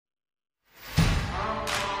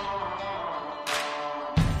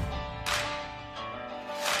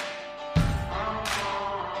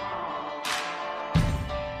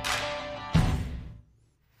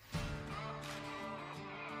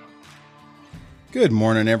Good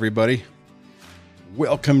morning, everybody.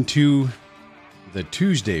 Welcome to the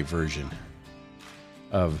Tuesday version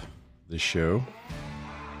of the show.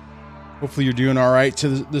 Hopefully you're doing all right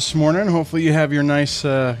this morning. Hopefully you have your nice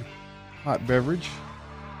hot beverage.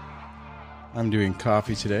 I'm doing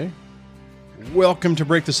coffee today. Welcome to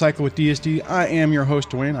Break the Cycle with DSD. I am your host,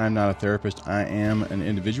 Dwayne. I'm not a therapist. I am an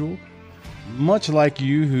individual, much like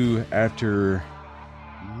you, who after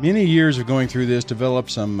many years of going through this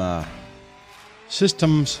developed some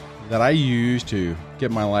systems that I use to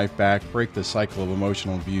get my life back, break the cycle of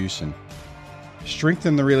emotional abuse, and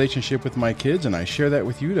strengthen the relationship with my kids. And I share that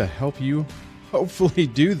with you to help you hopefully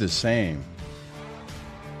do the same.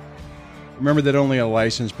 Remember that only a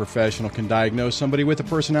licensed professional can diagnose somebody with a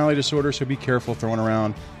personality disorder, so be careful throwing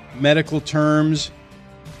around medical terms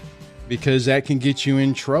because that can get you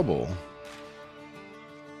in trouble.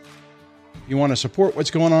 You want to support what's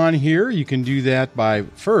going on here, you can do that by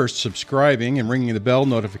first subscribing and ringing the bell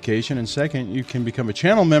notification, and second, you can become a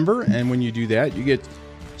channel member, and when you do that, you get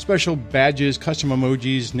special badges, custom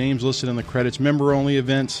emojis, names listed in the credits, member-only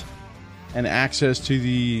events, and access to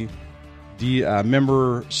the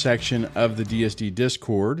member section of the DSD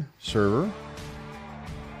Discord server.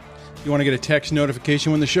 If you want to get a text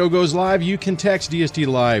notification when the show goes live, you can text DSD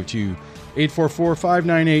Live to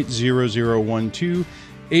 844-598-0012,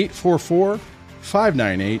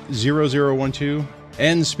 844-598-0012.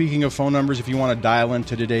 And speaking of phone numbers, if you want to dial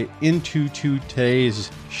into today's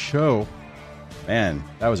show, man,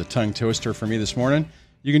 that was a tongue twister for me this morning.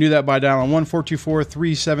 You can do that by dialing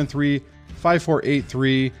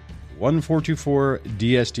 1-424-373-5483,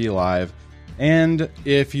 1-424-DSD Live. And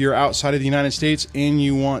if you're outside of the United States and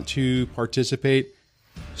you want to participate,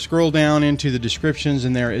 scroll down into the descriptions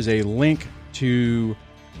and there is a link to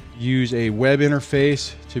use a web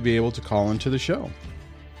interface to be able to call into the show.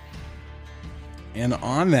 And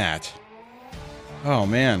on that, oh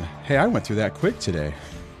man, hey, I went through that quick today.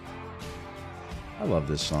 I love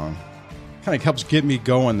this song. Kind of helps get me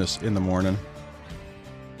going this in the morning.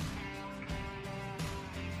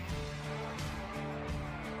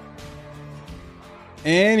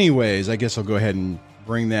 Anyways, I guess I'll go ahead and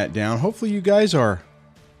bring that down. Hopefully you guys are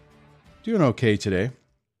doing okay today.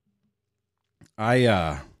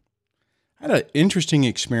 I had an interesting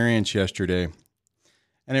experience yesterday,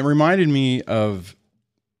 and it reminded me of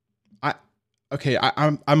I'm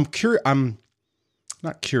curious. I'm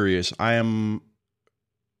not curious. I am,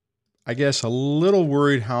 I guess, a little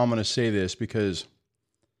worried how I'm going to say this because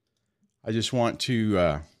I just want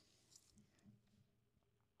to.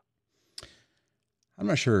 I'm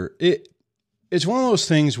not sure. It's one of those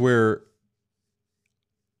things where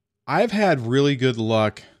I've had really good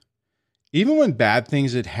luck, even when bad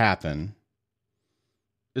things had happened.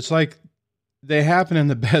 It's like they happen in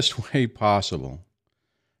the best way possible.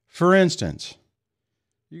 For instance,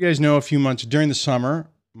 you guys know a few months during the summer,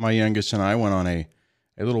 my youngest and I went on a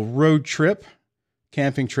little road trip,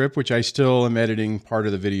 camping trip, which I still am editing part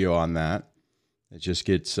of the video on that. It just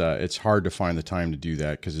gets, it's hard to find the time to do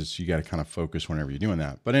that because you got to kind of focus whenever you're doing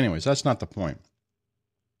that. But anyways, that's not the point.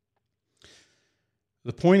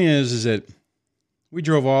 The point is that we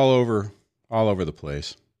drove all over the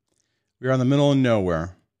place. We were in the middle of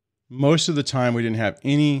nowhere. Most of the time, we didn't have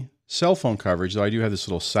any cell phone coverage, though I do have this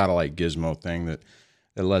little satellite gizmo thing that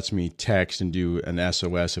lets me text and do an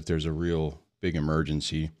SOS if there's a real big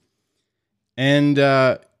emergency. And,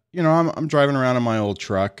 I'm driving around in my old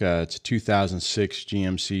truck. It's a 2006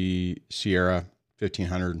 GMC Sierra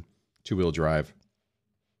 1500 two-wheel drive.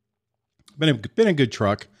 Been a good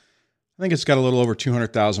truck. I think it's got a little over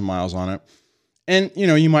 200,000 miles on it. And,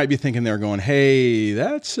 you might be thinking there going, hey,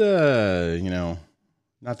 that's,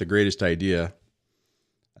 not the greatest idea,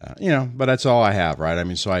 but that's all I have, right? I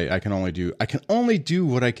mean, so I can only do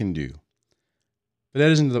what I can do. But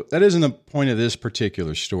that isn't the point of this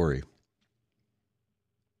particular story.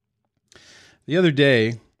 The other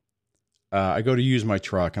day, I go to use my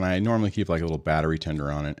truck, and I normally keep like a little battery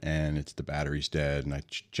tender on it, and the battery's dead, and I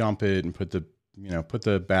jump it and put the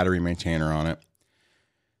battery maintainer on it.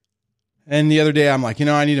 And the other day, I'm like,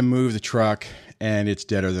 I need to move the truck, and it's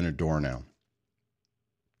deader than a door now.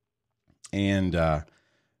 And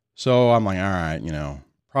so I'm like, all right,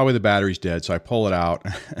 probably the battery's dead. So I pull it out.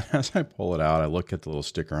 As I pull it out, I look at the little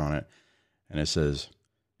sticker on it, and it says,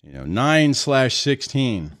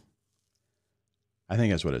 9/16. I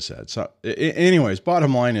think that's what it said. So anyways,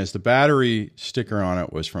 bottom line is the battery sticker on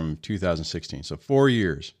it was from 2016. So 4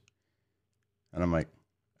 years. And I'm like,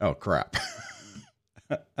 oh, crap.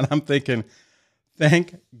 And I'm thinking,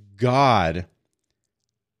 thank God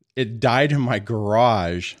it died in my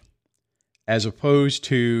garage as opposed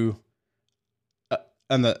to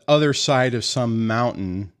on the other side of some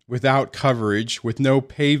mountain without coverage, with no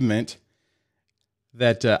pavement.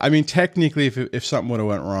 That I mean, technically, if something would have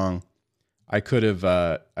went wrong, I could have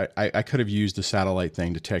I could have used the satellite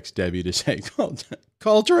thing to text Debbie to say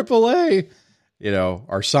call AAA,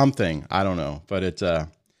 or something. I don't know, but it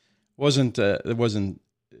wasn't.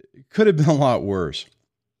 It could have been a lot worse.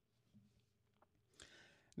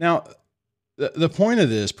 Now, the point of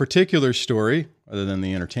this particular story, other than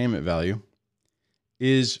the entertainment value,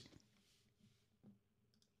 is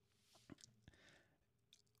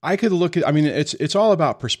I could look at. I mean, it's all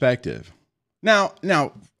about perspective. Now,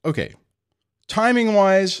 okay. Timing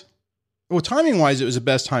wise, it was the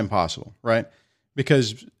best time possible, right?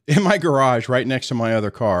 Because in my garage, right next to my other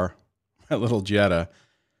car, my little Jetta,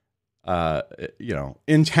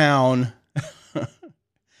 in town,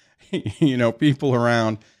 people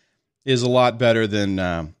around, is a lot better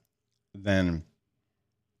than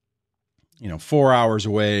 4 hours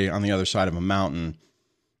away on the other side of a mountain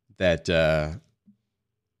that,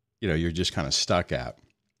 you're just kind of stuck at.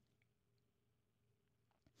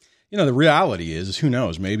 The reality is who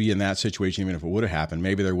knows, maybe in that situation, even if it would have happened,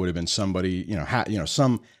 maybe there would have been somebody,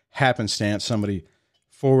 some happenstance, somebody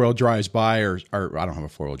four-wheel drives by or I don't have a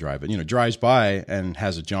four-wheel drive, but, drives by and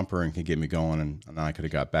has a jumper and can get me going. And I could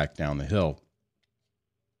have got back down the hill.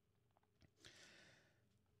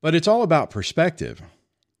 But it's all about perspective,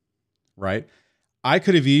 right? I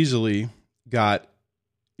could have easily got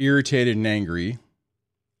irritated and angry.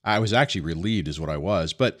 I was actually relieved is what I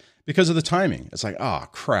was, but because of the timing, it's like, oh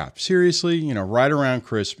crap, seriously, right around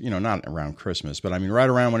Christmas, not around Christmas, but I mean, right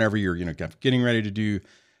around whenever you're, getting ready to do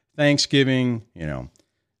Thanksgiving,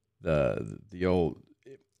 the old,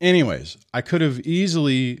 anyways, I could have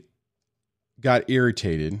easily got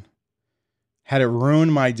irritated, had it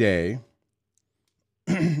ruined my day.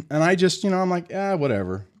 And I just, I'm like,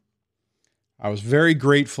 whatever. I was very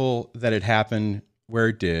grateful that it happened where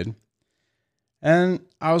it did. And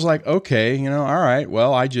I was like, okay, all right,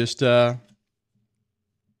 well, I just, I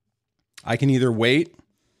can either wait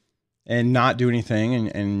and not do anything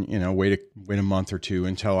and wait a month or two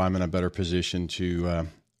until I'm in a better position to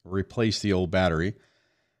replace the old battery.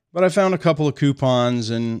 But I found a couple of coupons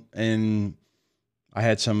and I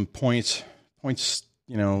had some points,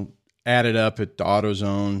 added up at the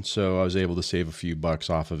AutoZone. So I was able to save a few bucks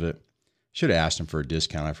off of it. Should have asked him for a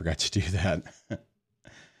discount. I forgot to do that.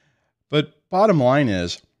 But bottom line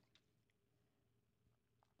is,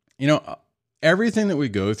 everything that we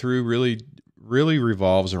go through really, really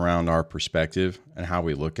revolves around our perspective and how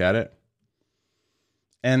we look at it.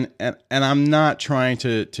 And I'm not trying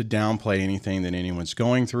to downplay anything that anyone's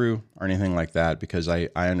going through or anything like that, because I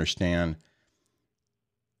understand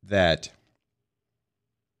that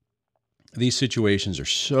these situations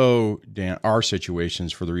are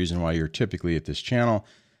situations, for the reason why you're typically at this channel,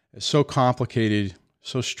 is so complicated,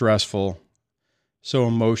 so stressful, so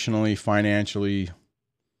emotionally, financially,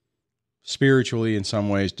 spiritually, in some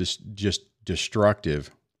ways, just destructive.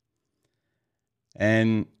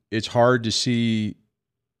 And it's hard to see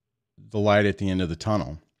the light at the end of the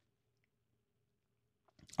tunnel.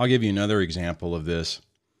 I'll give you another example of this.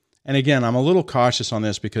 And again, I'm a little cautious on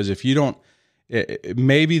this because if you don't,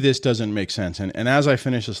 maybe this doesn't make sense. And as I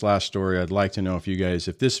finish this last story, I'd like to know if you guys,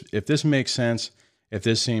 if this makes sense, if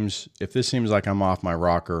this seems like I'm off my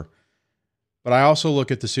rocker. But I also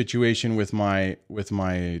look at the situation with my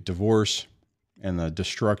divorce and the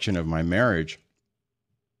destruction of my marriage.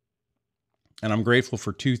 And I'm grateful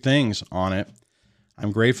for two things on it.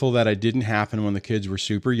 I'm grateful that it didn't happen when the kids were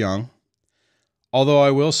super young. Although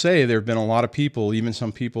I will say there have been a lot of people, even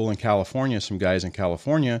some people in California, some guys in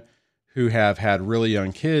California, who have had really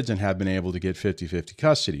young kids and have been able to get 50-50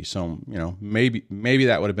 custody. So, maybe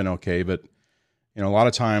that would have been okay. But, a lot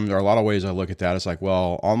of times, there are a lot of ways I look at that. It's like,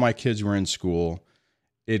 well, all my kids were in school.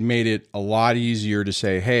 It made it a lot easier to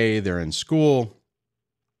say, hey, they're in school,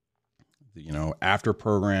 after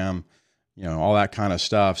program, all that kind of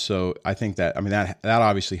stuff. So I think that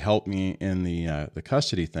obviously helped me in the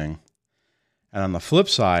custody thing. And on the flip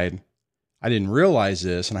side, I didn't realize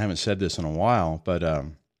this, and I haven't said this in a while, but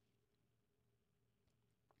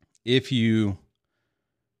if you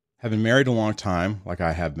have been married a long time, like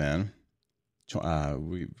I have been,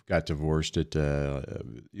 we got divorced at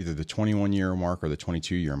either the 21-year mark or the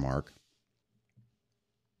 22-year mark.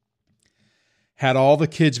 Had all the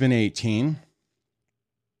kids been 18,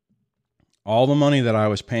 all the money that I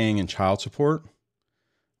was paying in child support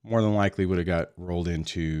more than likely would have got rolled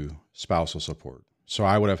into spousal support. So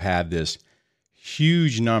I would have had this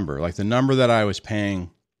huge number, like the number that I was paying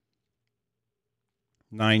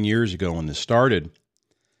 9 years ago when this started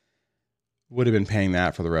would have been paying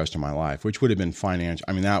that for the rest of my life, which would have been financial.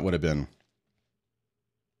 I mean, that would have been,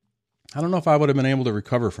 I don't know if I would have been able to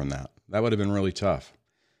recover from that. That would have been really tough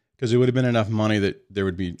because it would have been enough money that there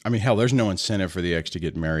would be, I mean, hell, there's no incentive for the ex to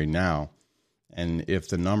get married now. And if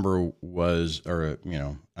the number was, or, you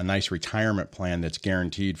know, a nice retirement plan that's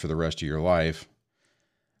guaranteed for the rest of your life,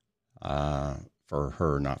 for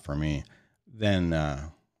her, not for me, then,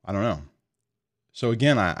 I don't know. So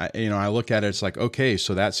again, I look at it, it's like, okay,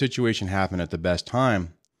 so that situation happened at the best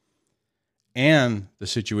time, and the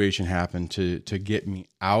situation happened to get me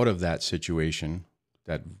out of that situation,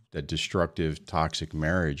 that destructive, toxic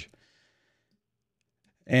marriage,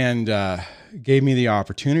 and gave me the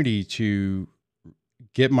opportunity to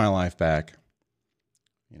get my life back,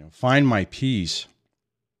 you know, find my peace,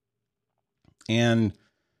 and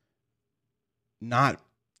not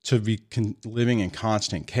to be living in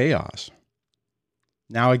constant chaos.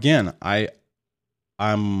 Now, again,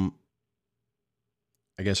 I'm,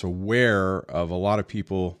 I guess, aware of a lot of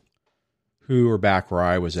people who are back where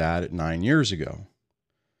I was at 9 years ago.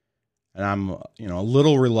 And I'm, you know, a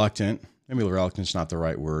little reluctant, maybe reluctant's not the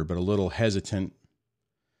right word, but a little hesitant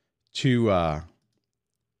to,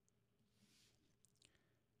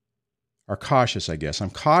 or cautious, I guess. I'm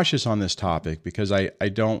cautious on this topic because I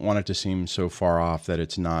don't want it to seem so far off that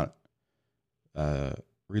it's not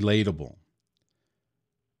relatable.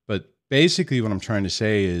 But basically what I'm trying to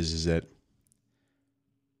say is that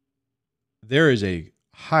there is a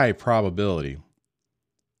high probability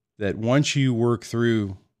that once you work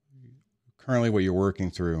through currently what you're working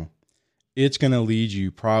through, it's going to lead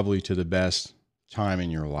you probably to the best time in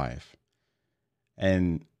your life.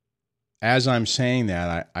 And as I'm saying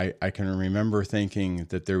that, I can remember thinking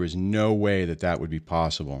that there was no way that that would be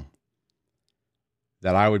possible,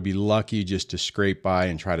 that I would be lucky just to scrape by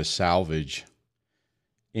and try to salvage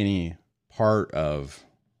any part of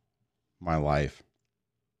my life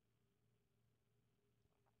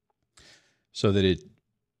so that it,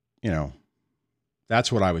 you know, that's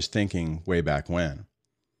what I was thinking way back when.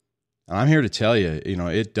 And I'm here to tell you, you know,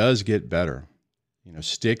 it does get better. You know,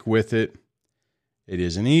 stick with it. It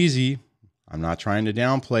isn't easy. I'm not trying to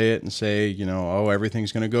downplay it and say, you know, oh,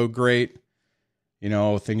 everything's going to go great. You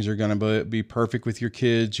know, things are going to be perfect with your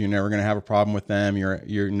kids. You're never going to have a problem with them.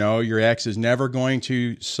 Your ex is never going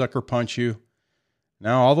to sucker punch you.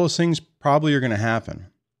 Now, all those things probably are going to happen.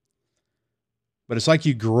 But it's like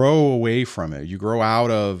you grow away from it. You grow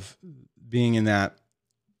out of being in that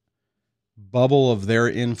bubble of their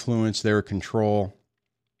influence, their control,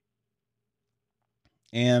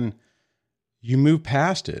 and you move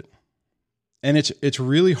past it. And it's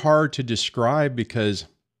really hard to describe because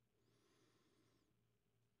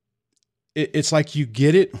it's like you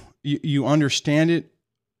get it, you understand it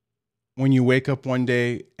when you wake up one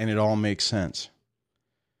day and it all makes sense.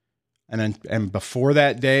 And before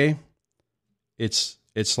that day, it's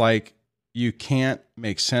like you can't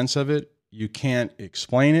make sense of it. You can't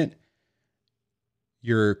explain it.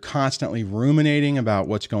 You're constantly ruminating about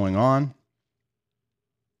what's going on.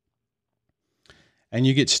 And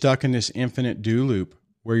you get stuck in this infinite do loop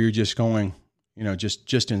where you're just going, you know,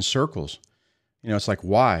 just in circles. You know, it's like,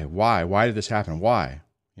 why did this happen? Why,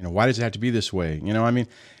 you know, why does it have to be this way? You know, I mean,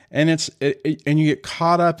 and and you get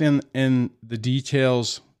caught up in the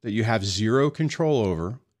details that you have zero control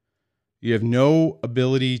over. You have no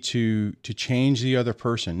ability to change the other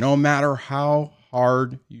person, no matter how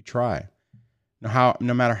hard you try, no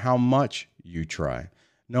matter how much you try,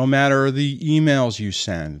 no matter the emails you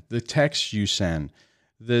send, the texts you send,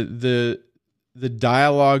 the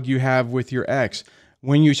dialogue you have with your ex.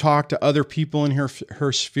 When you talk to other people in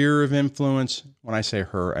her sphere of influence, when I say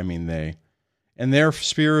her, I mean they, and their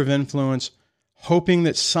sphere of influence, hoping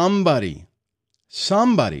that somebody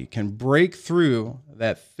can break through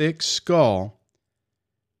that thick skull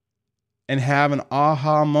and have an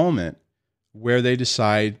aha moment where they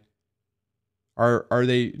decide, where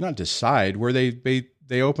they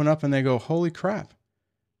open up and they go, holy crap,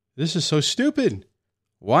 this is so stupid.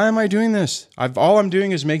 Why am I doing this? All I'm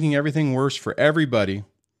doing is making everything worse for everybody,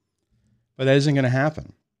 but that isn't going to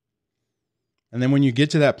happen. And then when you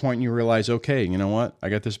get to that point, you realize, okay, you know what? I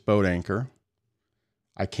got this boat anchor.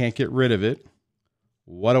 I can't get rid of it.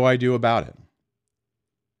 What do I do about it?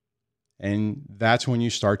 And that's when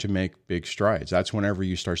you start to make big strides. That's whenever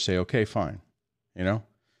you start to say, okay, fine. You know,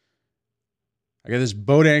 I got this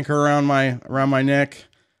boat anchor around my neck.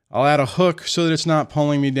 I'll add a hook so that it's not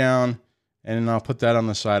pulling me down. And I'll put that on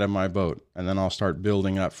the side of my boat. And then I'll start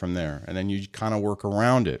building up from there. And then you kind of work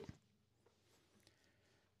around it.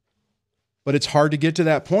 But it's hard to get to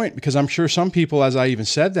that point because I'm sure some people, as I even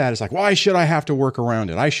said that, it's like, why should I have to work around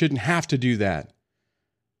it? I shouldn't have to do that.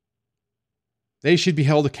 They should be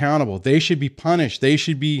held accountable. They should be punished. They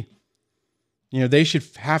should be, they should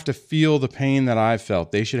have to feel the pain that I've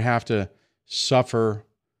felt. They should have to suffer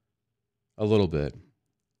a little bit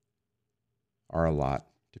or a lot,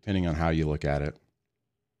 depending on how you look at it.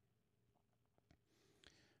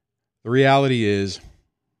 The reality is,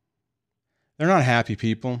 they're not happy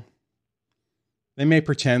people. They may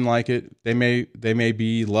pretend like it. They may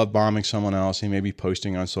be love bombing someone else. They may be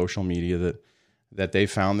posting on social media that they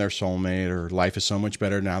found their soulmate, or life is so much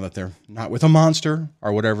better now that they're not with a monster,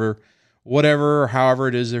 or whatever, or however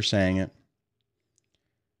it is they're saying it.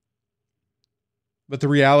 But the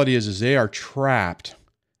reality is they are trapped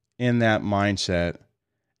in that mindset,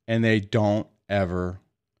 and they don't ever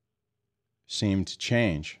seem to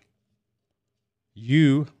change.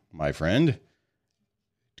 You, my friend,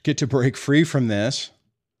 get to break free from this,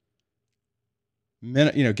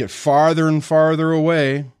 get farther and farther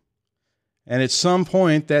away. And at some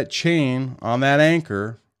point, that chain on that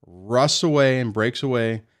anchor rusts away and breaks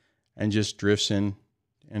away and just drifts into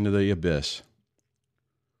the abyss.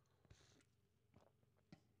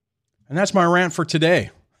 And that's my rant for today.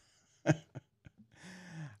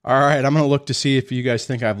 All right, I'm going to look to see if you guys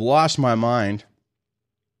think I've lost my mind.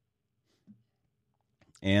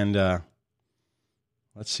 And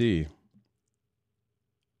let's see.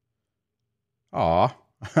 Aw,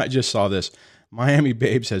 I just saw this. Miami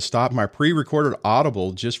Babes has stopped my pre-recorded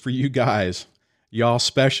Audible just for you guys. Y'all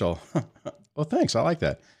special. Well, thanks. I like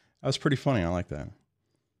that. That was pretty funny. I like that.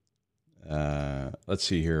 Let's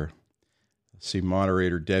see here. Let's see.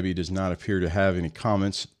 Moderator Debbie does not appear to have any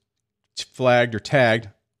comments flagged or tagged.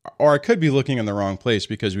 Or I could be looking in the wrong place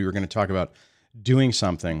because we were going to talk about doing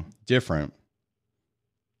something different.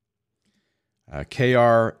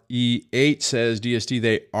 KRE8 says, DSD,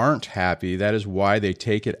 they aren't happy. That is why they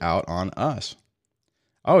take it out on us.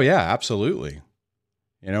 Oh, yeah, absolutely.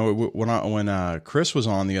 When Chris was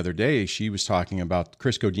on the other day, she was talking about,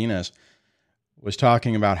 Chris Godinez was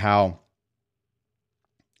talking about how,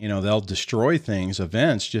 they'll destroy things,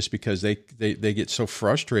 events, just because they get so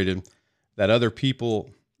frustrated that other people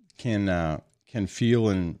can feel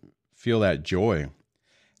that joy.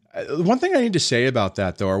 One thing I need to say about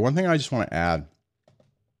that, though, or one thing I just want to add,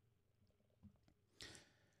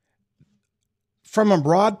 from a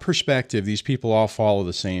broad perspective, these people all follow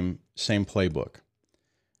the same playbook.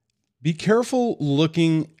 Be careful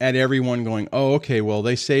looking at everyone going, oh, okay, well,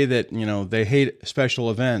 they say that, they hate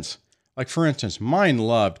special events. Like, for instance, mine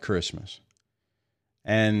loved Christmas.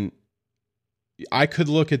 And I could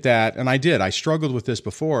look at that, and I did. I struggled with this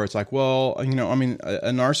before. It's like, well, a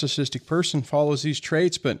narcissistic person follows these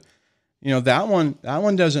traits, but that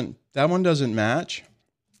one doesn't match.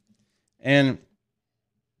 And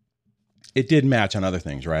it did match on other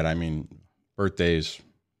things, right? I mean, birthdays,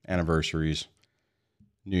 anniversaries,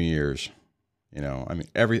 New Year's, even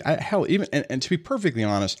to be perfectly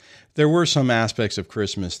honest, there were some aspects of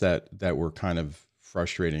Christmas that were kind of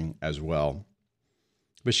frustrating as well.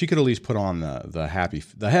 But she could at least put on the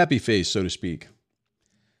happy face, so to speak.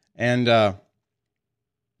 And so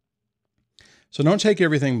don't take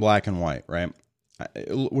everything black and white, right?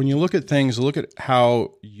 When you look at things, look at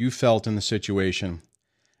how you felt in the situation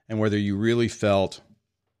and whether you really felt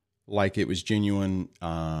like it was genuine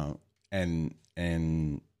and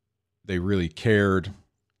they really cared.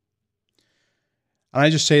 And I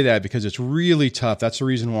just say that because it's really tough. That's the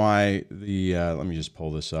reason why let me just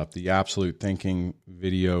pull this up. The Absolute Thinking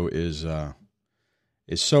video is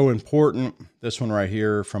so important. This one right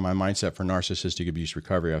here from my Mindset for Narcissistic Abuse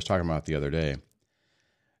Recovery, I was talking about the other day.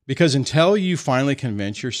 Because until you finally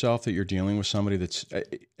convince yourself that you're dealing with somebody that's,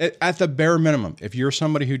 at the bare minimum, if you're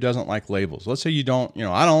somebody who doesn't like labels, let's say you don't,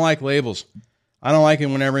 I don't like labels. I don't like it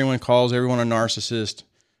when everyone calls everyone a narcissist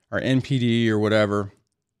or NPD or whatever.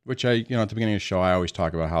 Which at the beginning of the show, I always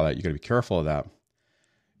talk about how that you got to be careful of that.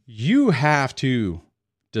 You have to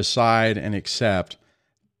decide and accept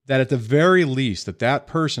that at the very least that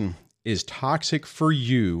person is toxic for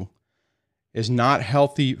you, is not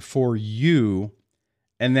healthy for you,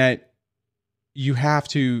 and that you have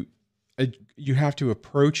to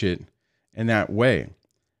approach it in that way.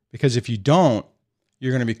 Because if you don't,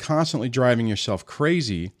 you're going to be constantly driving yourself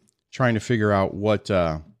crazy trying to figure out what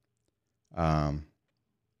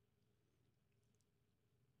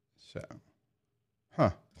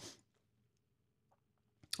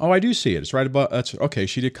Oh, I do see it. It's right above. That's okay.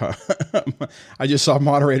 She did. I just saw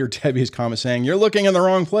moderator Debbie's comment saying, "You're looking in the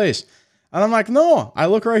wrong place." And I'm like, "No, I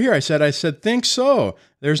look right here." I said, "Think so."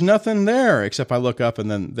 There's nothing there except I look up and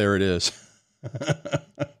then there it is.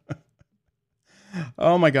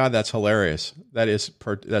 Oh my God, that's hilarious.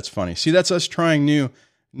 That's funny. See, that's us trying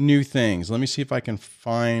new things. Let me see if I can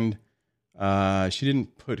find She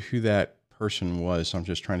didn't put who that person was, so I'm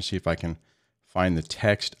just trying to see if I can find the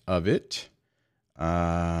text of it. Because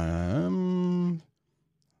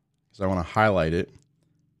I want to highlight it,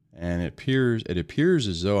 and it appears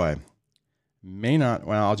as though I may not.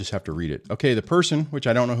 Well, I'll just have to read it. Okay, the person, which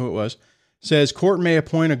I don't know who it was, says court may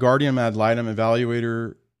appoint a guardian ad litem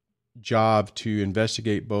evaluator job to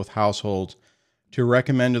investigate both households to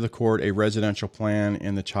recommend to the court a residential plan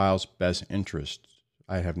in the child's best interest.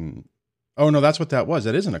 I haven't. Oh no, that's what that was.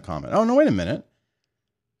 That isn't a comment. Oh no, wait a minute.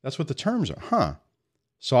 That's what the terms are, huh?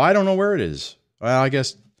 So I don't know where it is. Well, I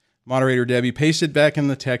guess moderator Debbie, paste it back in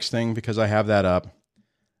the text thing because I have that up,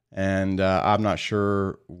 and I'm not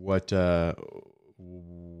sure what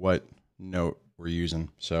note we're using.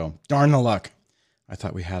 So darn the luck. I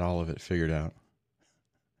thought we had all of it figured out.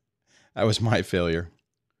 That was my failure.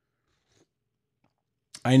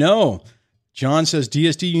 I know. John says,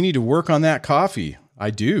 DSD, you need to work on that coffee. I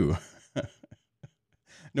do.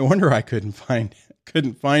 No wonder I couldn't find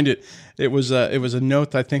it. It was a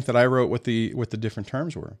note I think that I wrote what the different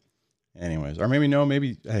terms were. Anyways, or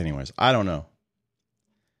anyways, I don't know.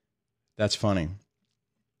 That's funny.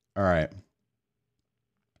 All right.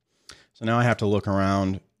 So now I have to look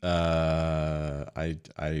around.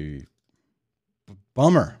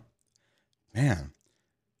 Bummer. Man.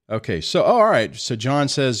 Okay. So, all right. So John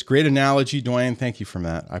says, great analogy, Dwayne. Thank you for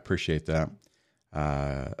that. I appreciate that.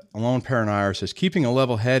 Alone Paranoia says, keeping a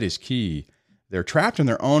level head is key. They're trapped in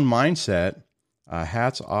their own mindset.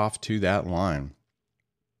 Hats off to that line.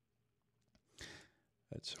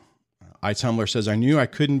 iTumbler says, I knew I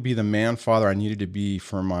couldn't be the man father I needed to be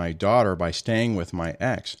for my daughter by staying with my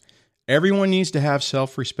ex. Everyone needs to have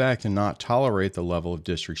self-respect and not tolerate the level of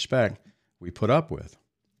disrespect we put up with.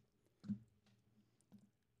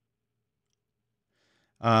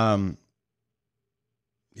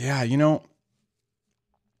 Yeah, you know,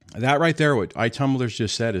 that right there, what iTumblers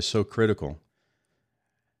just said is so critical.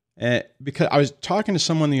 Because I was talking to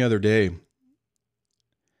someone the other day,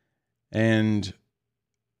 and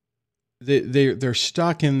they're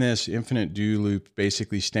stuck in this infinite do loop,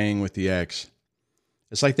 basically staying with the ex.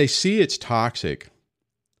 It's like they see it's toxic,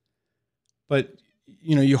 but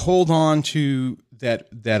you know, you hold on to that.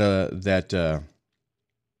 I'm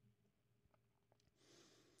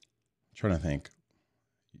trying to think.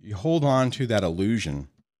 You hold on to that illusion,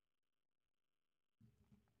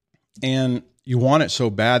 and you want it so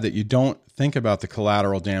bad that you don't think about the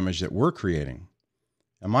collateral damage that we're creating.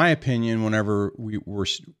 In my opinion, whenever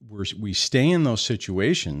we stay in those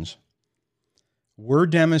situations, we're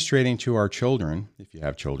demonstrating to our children, if you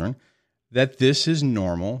have children, that this is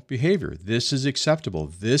normal behavior. This is acceptable.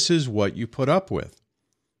 This is what you put up with.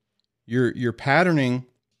 You're patterning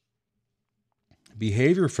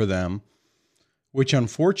behavior for them, which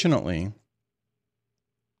unfortunately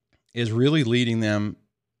is really leading them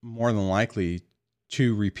more than likely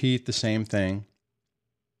to repeat the same thing,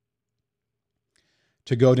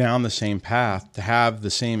 to go down the same path, to have the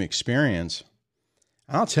same experience.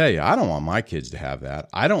 And I'll tell you, I don't want my kids to have that.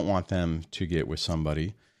 I don't want them to get with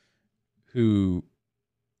somebody who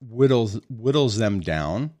whittles them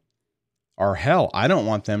down, or hell, I don't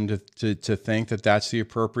want them to think that that's the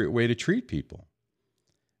appropriate way to treat people.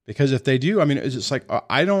 Because if they do, I mean, it's like,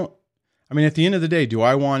 at the end of the day, do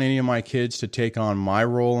I want any of my kids to take on my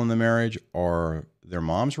role in the marriage or their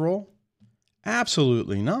mom's role?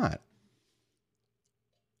 Absolutely not.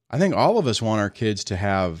 I think all of us want our kids to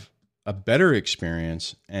have a better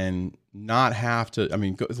experience and not have to,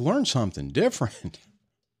 go learn something different.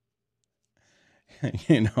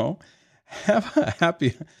 You know, have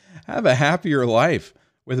a happier life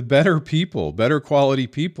with better people, better quality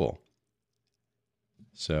people.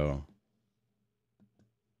 So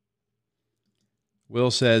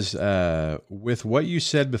Will says, with what you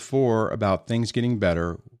said before about things getting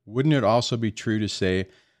better, wouldn't it also be true to say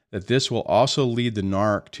that this will also lead the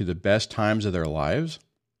narc to the best times of their lives?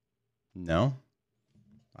 No,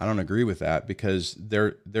 I don't agree with that, because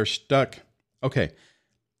they're stuck. Okay,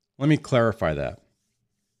 let me clarify that.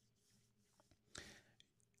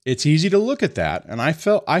 It's easy to look at that, and I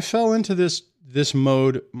fell into this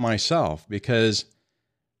mode myself, because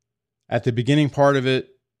at the beginning part of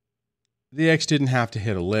it, the ex didn't have to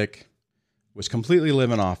hit a lick, was completely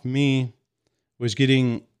living off me, was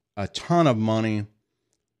getting a ton of money,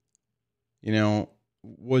 you know,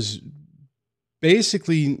 was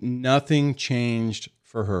basically nothing changed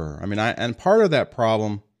for her. And part of the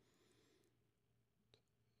problem,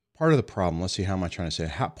 let's see, how am I trying to say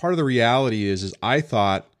it? Part of the reality is I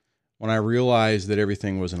thought, when I realized that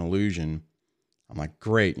everything was an illusion, I'm like,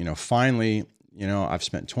 great, finally, I've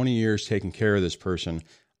spent 20 years taking care of this person.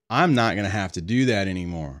 I'm not going to have to do that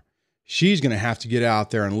anymore. she's going to have to get out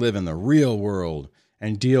there and live in the real world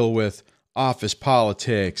and deal with office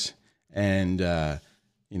politics and,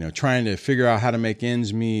 trying to figure out how to make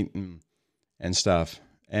ends meet and stuff.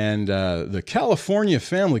 And the California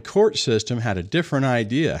family court system had a different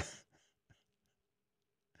idea.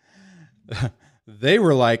 They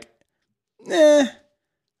were like, I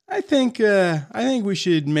think we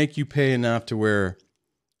should make you pay enough to where,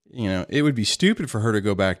 it would be stupid for her to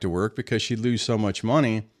go back to work because she'd lose so much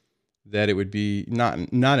money that it would be not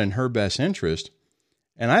in her best interest.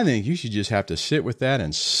 And I think you should just have to sit with that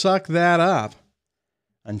and suck that up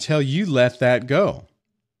until you let that go.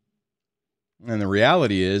 And the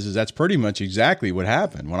reality is that's pretty much exactly what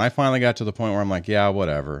happened. When I finally got to the point where I'm like, yeah,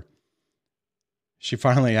 whatever. She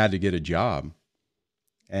finally had to get a job.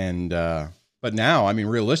 And, but now, I mean,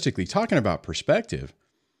 realistically, talking about perspective,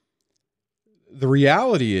 the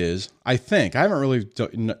reality is, I haven't really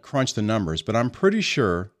crunched the numbers, but I'm pretty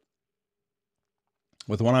sure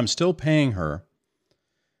with what I'm still paying her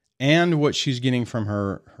and what she's getting from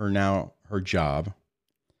her job,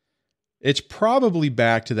 it's probably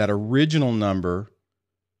back to that original number.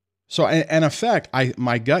 So in effect,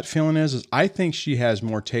 my gut feeling is I think she has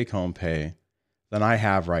more take-home pay than I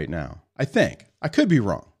have right now. I think. I could be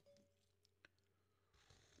wrong.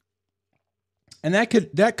 And that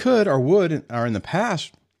could or would, or in the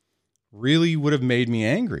past, really would have made me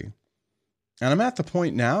angry. And I'm at the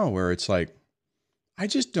point now where it's like, I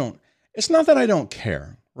just don't, it's not that I don't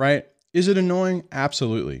care, right? Is it annoying?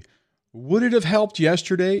 Absolutely. Would it have helped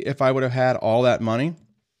yesterday if I would have had all that money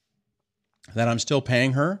that I'm still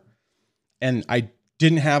paying her and I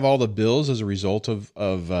didn't have all the bills as a result of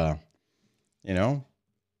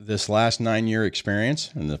this last 9-year experience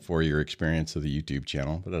and the 4-year experience of the YouTube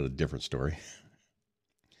channel, but that's a different story.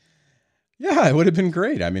 Yeah, it would have been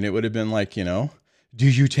great. I mean, it would have been like, do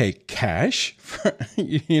you take cash for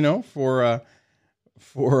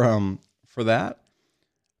that?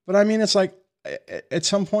 But I mean, it's like at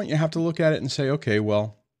some point you have to look at it and say, okay,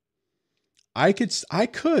 well, I could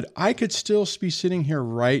still be sitting here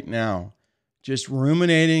right now, just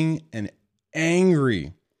ruminating and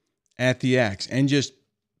angry at the ex and just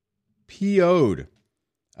PO'd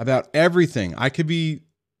about everything. I could be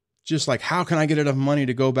just like, how can I get enough money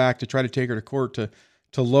to go back to try to take her to court to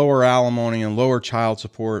lower alimony and lower child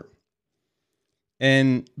support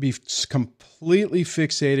and be completely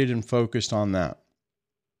fixated and focused on that.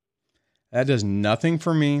 That does nothing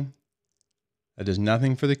for me. That does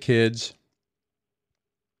nothing for the kids.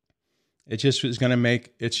 It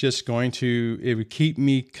would keep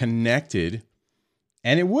me connected,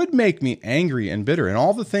 and it would make me angry and bitter. And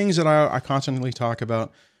all the things that I constantly talk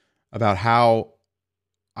about how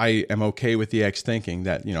I am okay with the ex thinking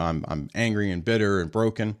that, I'm angry and bitter and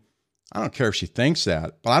broken. I don't care if she thinks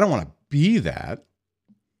that, but I don't want to be that.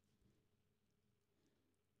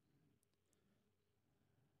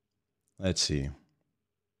 Let's see.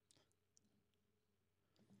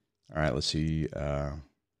 All right, let's see.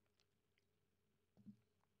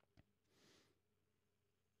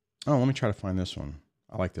 Let me try to find this one.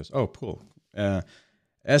 I like this. Oh, cool.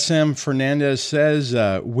 SM Fernandez says,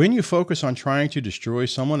 when you focus on trying to destroy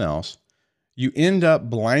someone else, you end up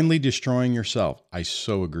blindly destroying yourself. I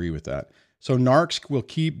so agree with that. So narcs will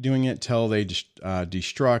keep doing it till they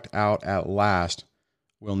destruct out at last.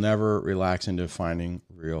 Will never relax into finding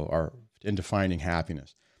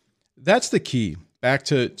happiness. That's the key. Back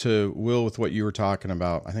to Will with what you were talking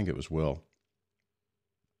about. I think it was Will.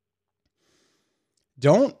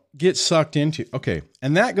 Don't get sucked into, okay.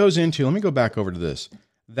 And that goes into, let me go back over to this.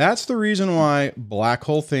 That's the reason why black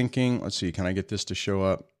hole thinking, let's see, can I get this to show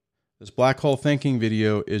up? This black hole thinking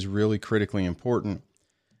video is really critically important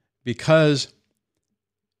because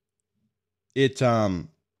it kind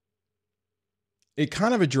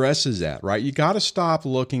of addresses that, right? You got to stop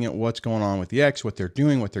looking at what's going on with the ex, what they're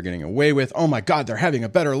doing, what they're getting away with. Oh my God, they're having a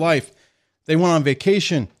better life. They went on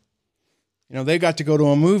vacation. They got to go to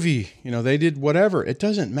a movie. They did whatever. It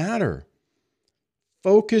doesn't matter.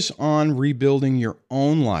 Focus on rebuilding your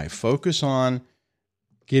own life. Focus on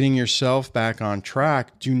getting yourself back on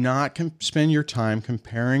track. Do not spend your time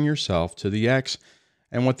comparing yourself to the ex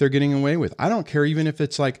and what they're getting away with. I don't care even if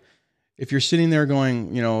it's like, if you're sitting there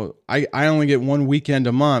going, I only get one weekend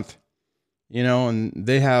a month, and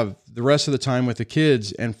they have the rest of the time with the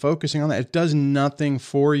kids and focusing on that, it does nothing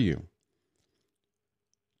for you.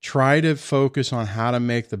 Try to focus on how to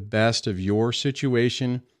make the best of your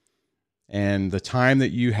situation and the time that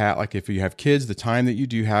you have, like if you have kids, the time that you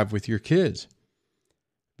do have with your kids.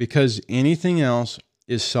 Because anything else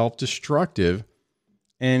is self-destructive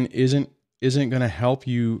and isn't going to help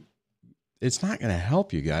you. It's not going to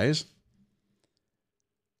help you guys.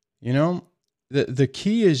 You know, the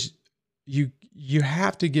key is you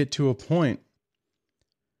have to get to a point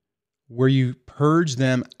where you purge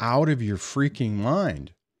them out of your freaking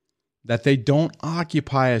mind, that they don't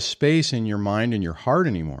occupy a space in your mind and your heart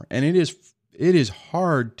anymore. And it is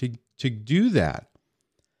hard to do that.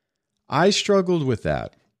 I struggled with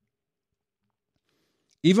that.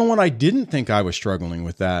 Even when I didn't think I was struggling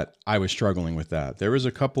with that, I was struggling with that. There was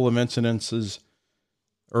a couple of incidences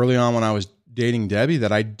early on when I was dating Debbie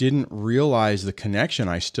that I didn't realize the connection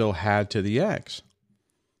I still had to the ex.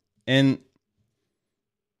 And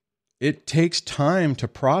it takes time to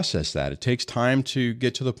process that. It takes time to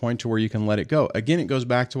get to the point to where you can let it go. Again, it goes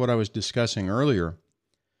back to what I was discussing earlier,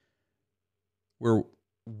 where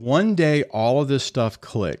one day all of this stuff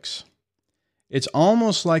clicks. It's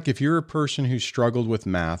almost like if you're a person who struggled with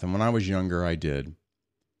math, and when I was younger, I did.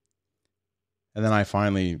 And then I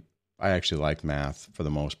actually liked math for the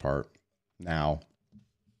most part now.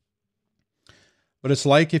 But it's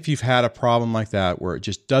like if you've had a problem like that where it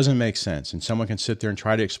just doesn't make sense and someone can sit there and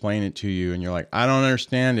try to explain it to you and you're like, I don't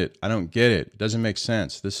understand it. I don't get it. It doesn't make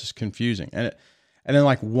sense. This is confusing. And then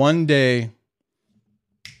like one day,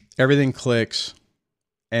 everything clicks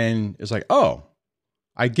and it's like, oh,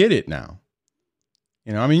 I get it now.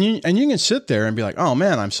 You know, I mean, you can sit there and be like, oh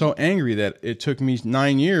man, I'm so angry that it took me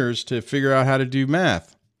 9 years to figure out how to do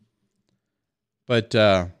math. But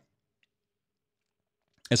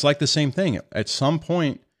it's like the same thing. At some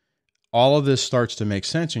point, all of this starts to make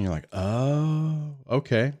sense and you're like, oh,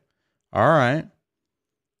 okay. All right.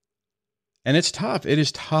 And it's tough. It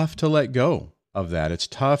is tough to let go of that. It's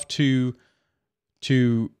tough to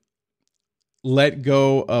let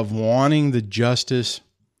go of wanting the justice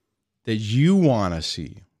that you want to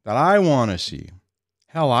see, that I want to see.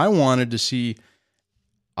 Hell, I wanted to see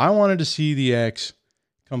the ex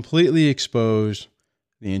completely exposed,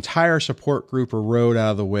 the entire support group rode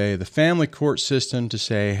out of the way, the family court system to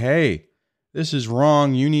say, hey, this is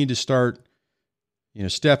wrong. You need to start,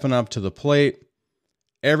 stepping up to the plate.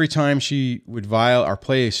 Every time she would violate or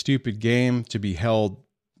play a stupid game, to be held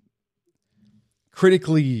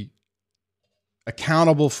critically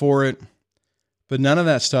accountable for it. But none of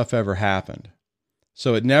that stuff ever happened.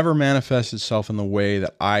 So it never manifested itself in the way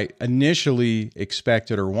that I initially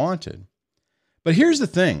expected or wanted. But here's the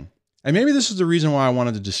thing, and maybe this is the reason why I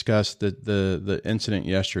wanted to discuss the incident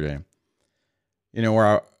yesterday.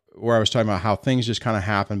 Where I was talking about how things just kind of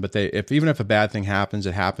happen, but even if a bad thing happens,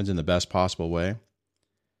 it happens in the best possible way.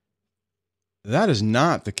 That is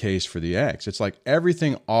not the case for the ex. It's like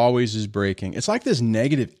everything always is breaking. It's like this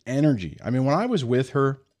negative energy. I mean, when I was with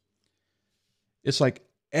her, it's like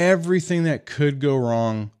everything that could go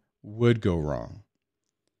wrong would go wrong.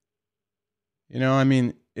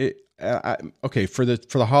 Okay, for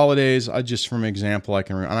the holidays, from example, I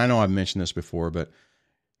can, and I know I've mentioned this before, but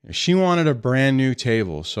she wanted a brand new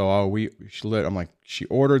table. So she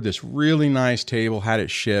ordered this really nice table, had it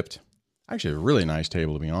shipped. Actually, a really nice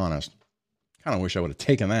table, to be honest. Kind of wish I would have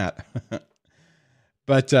taken that.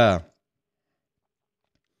 But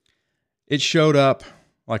it showed up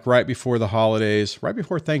like right before the holidays, right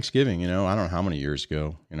before Thanksgiving, I don't know how many years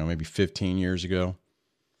ago, maybe 15 years ago.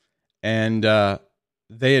 And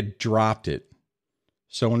they had dropped it.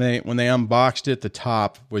 So when they unboxed it, the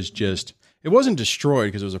top was it wasn't destroyed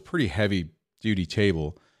because it was a pretty heavy duty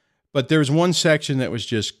table, but there was one section that was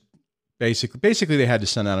just basically they had to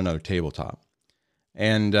send out another tabletop.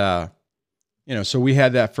 And, so we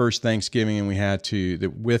had that first Thanksgiving and we had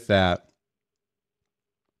with that,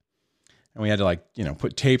 and we had to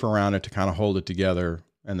put tape around it to kind of hold it together,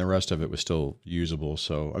 and the rest of it was still usable.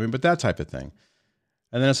 So, but that type of thing.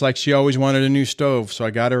 And then it's like she always wanted a new stove, so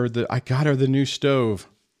I got her the new stove.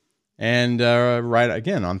 And right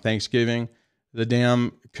again on Thanksgiving, the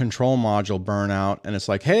damn control module burn out, and it's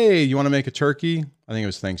like, hey, you want to make a turkey? I think it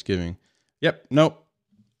was Thanksgiving. Yep, nope,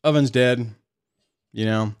 oven's dead.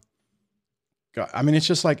 God, it's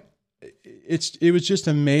just like it was just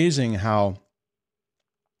amazing how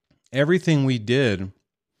everything we did,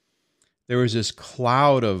 there was this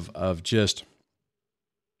cloud of just,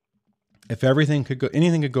 if anything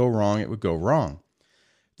could go wrong, it would go wrong.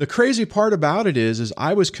 The crazy part about it is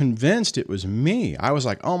I was convinced it was me. I was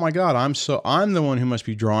like, oh my God, I'm the one who must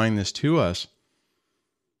be drawing this to us.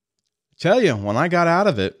 I tell you, when I got out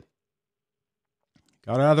of the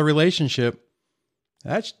relationship,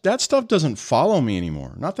 that stuff doesn't follow me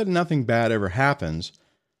anymore. Not that nothing bad ever happens,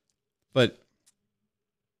 but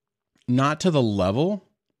not to the level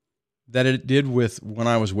that it did when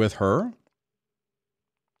I was with her.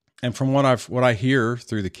 And from what I hear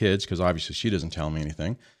through the kids, because obviously she doesn't tell me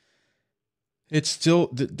anything, it's still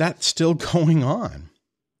that's still going on.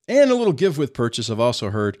 And a little give with purchase, I've also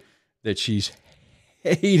heard that she's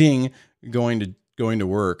hating going to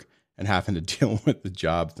work and having to deal with the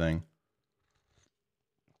job thing.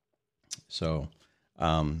 So,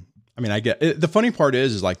 I mean, I get it. The funny part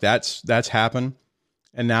is like that's happened.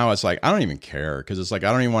 And now it's like, I don't even care because it's like,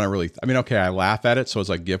 I don't even want to really, I mean, okay, I laugh at it. So it's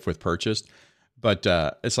like gift with purchased, but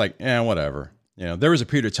it's like, whatever. You know, there was a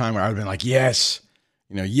period of time where I would have been like, yes,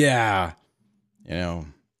 yeah,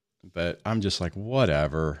 but I'm just like,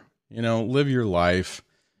 whatever, live your life,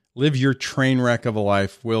 live your train wreck of a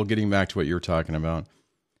life. Will, getting back to what you were talking about,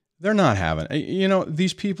 they're not having,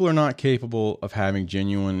 these people are not capable of having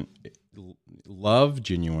genuine love,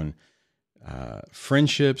 genuine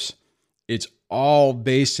friendships. It's all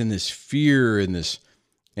based in this fear and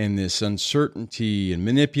this uncertainty and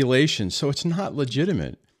manipulation. So it's not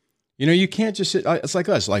legitimate. You can't just sit. It's like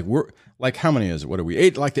us. Like we're like, how many is it? What are we?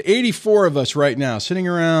 8? Like the 84 of us right now, sitting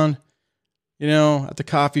around, at the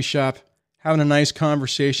coffee shop, having a nice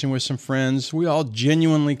conversation with some friends. We all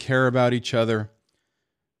genuinely care about each other.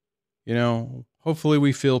 Hopefully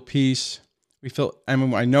we feel peace.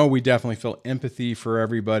 I know we definitely feel empathy for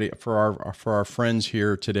everybody, for our friends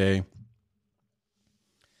here today.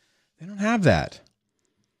 They don't have that.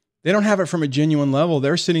 They don't have it from a genuine level.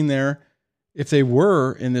 They're sitting there. If they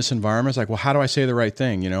were in this environment, it's like, well, how do I say the right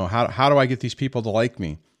thing? How do I get these people to like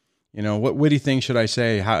me? What witty thing should I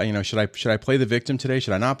say? How, should I play the victim today?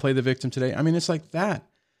 Should I not play the victim today? I mean, it's like that.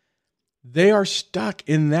 They are stuck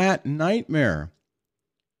in that nightmare.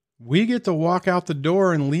 We get to walk out the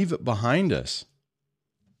door and leave it behind us.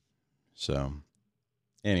 So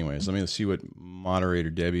anyways, let me see what moderator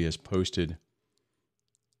Debbie has posted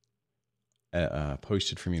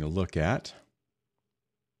for me to look at.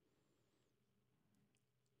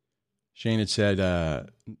 Shane had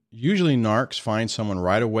said, usually narcs find someone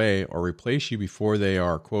right away or replace you before they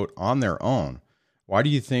are, quote, on their own. Why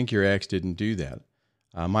do you think your ex didn't do that?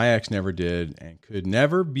 My ex never did and could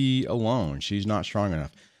never be alone. She's not strong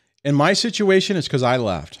enough. In my situation, it's because I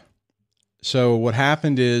left. So what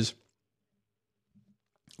happened is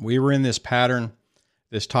we were in this pattern,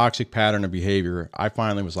 this toxic pattern of behavior. I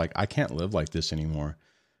finally was like, I can't live like this anymore.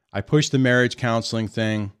 I pushed the marriage counseling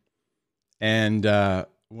thing. And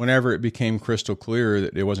whenever it became crystal clear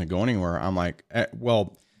that it wasn't going anywhere, I'm like,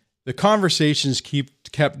 well, the conversations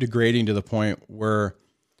kept degrading to the point where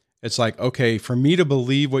it's like, okay, for me to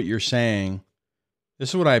believe what you're saying, this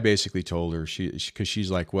is what I basically told her. Because she's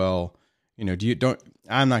like, well,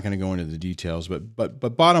 I'm not going to go into the details,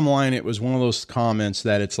 but bottom line, it was one of those comments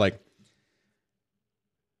that it's like,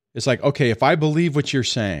 okay, if I believe what you're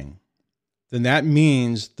saying, then that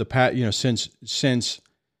means since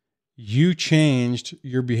you changed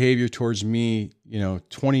your behavior towards me,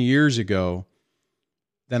 20 years ago,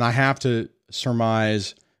 then I have to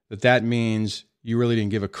surmise that means you really didn't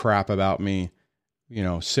give a crap about me,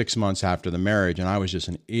 6 months after the marriage. And I was just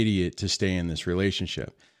an idiot to stay in this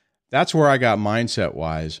relationship. That's where I got mindset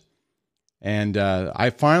wise. And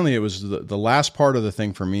it was the last part of the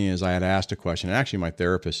thing for me is I had asked a question. And actually my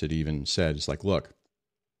therapist had even said, it's like, look,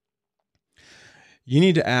 you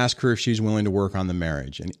need to ask her if she's willing to work on the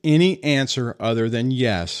marriage. And any answer other than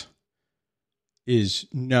yes is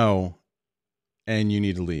no, and you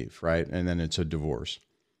need to leave, right? And then it's a divorce.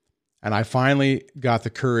 And I finally got the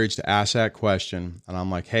courage to ask that question. And I'm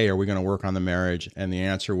like, hey, are we going to work on the marriage? And the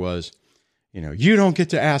answer was, you don't get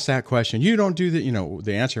to ask that question. You don't do that.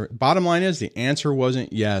 The answer, bottom line is the answer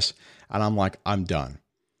wasn't yes. And I'm like, I'm done.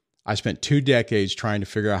 I spent 2 decades trying to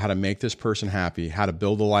figure out how to make this person happy, how to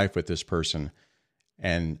build a life with this person.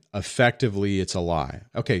 And effectively it's a lie.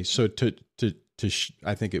 Okay. So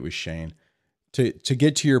I think it was Shane to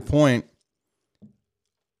get to your point.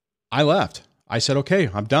 I left. I said, okay,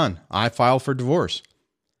 I'm done. I filed for divorce.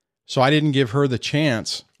 So I didn't give her the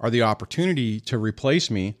chance or the opportunity to replace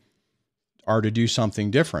me or to do something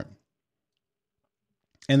different.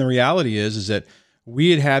 And the reality is that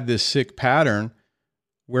we had this sick pattern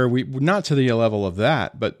where we, not to the level of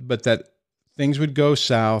that, but that things would go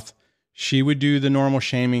south. She would do the normal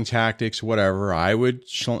shaming tactics, whatever. I would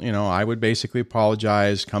basically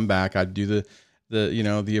apologize, come back. I'd do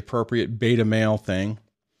the appropriate beta male thing.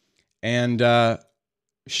 And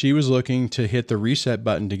she was looking to hit the reset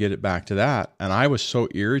button to get it back to that. And I was so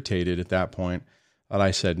irritated at that point that I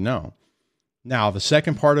said no. Now, the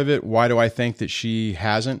second part of it, why do I think that she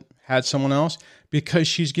hasn't had someone else? Because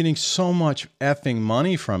she's getting so much effing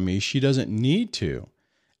money from me, she doesn't need to.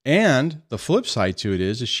 And the flip side to it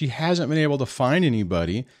is she hasn't been able to find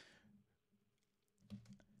anybody.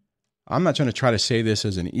 I'm not trying to try to say this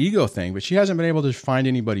as an ego thing, but she hasn't been able to find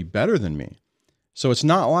anybody better than me. So it's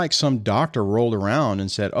not like some doctor rolled around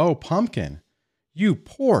and said, oh, Pumpkin, you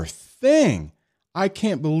poor thing. I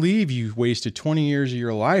can't believe you wasted 20 years of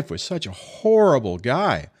your life with such a horrible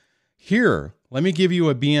guy. Here, let me give you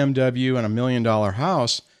a BMW and $1 million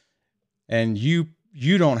house, and you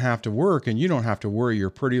don't have to work and you don't have to worry your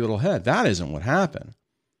pretty little head. That isn't what happened.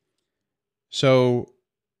 So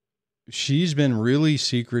she's been really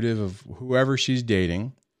secretive of whoever she's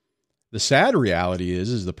dating. The sad reality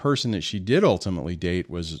is the person that she did ultimately date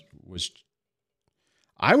was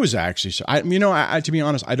I was actually, to be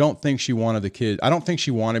honest, I don't think she wanted the kid. I don't think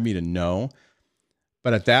she wanted me to know.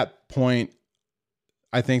 But at that point,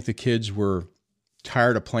 I think the kids were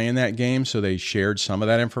tired of playing that game. So they shared some of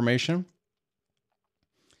that information.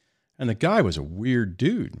 And the guy was a weird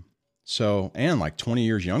dude. So, and like 20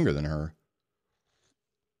 years younger than her.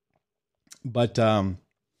 But, I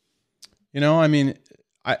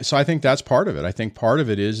think that's part of it. I think part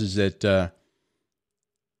of it is that,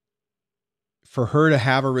 for her to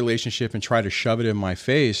have a relationship and try to shove it in my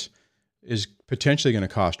face is potentially going to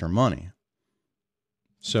cost her money.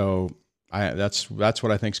 So that's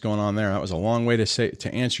what I think is going on there. That was a long way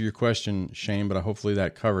to answer your question, Shane, but hopefully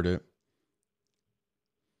that covered it.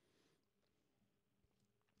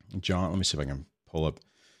 John, let me see if I can pull up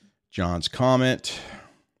John's comment.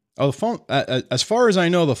 Oh, the phone, as far as I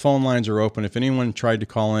know, the phone lines are open. If anyone tried to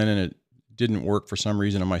call in and it didn't work for some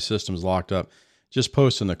reason and my system's locked up, just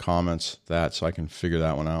post in the comments that so I can figure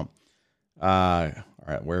that one out. All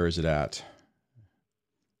right, where is it at?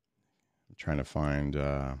 I'm trying to find.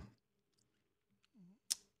 All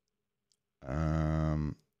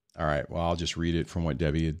right, well, I'll just read it from what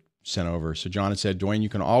Debbie had sent over. So John had said, Dwayne, you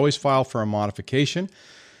can always file for a modification.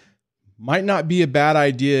 Might not be a bad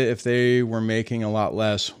idea if they were making a lot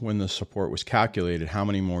less when the support was calculated. How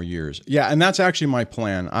many more years? Yeah, and that's actually my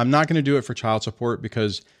plan. I'm not going to do it for child support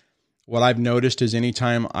because what I've noticed is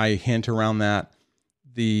anytime I hint around that,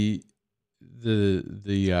 the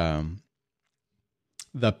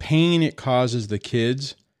pain it causes the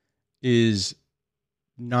kids is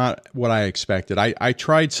not what I expected. I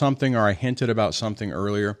tried something or I hinted about something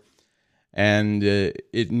earlier, and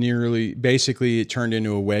it turned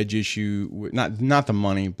into a wedge issue. Not the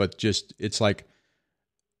money, but just it's like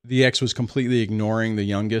the ex was completely ignoring the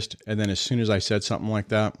youngest, and then as soon as I said something like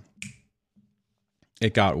that,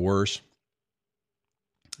 it got worse.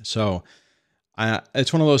 So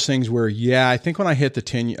it's one of those things where, yeah, I think when I hit the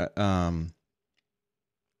 10,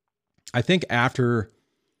 I think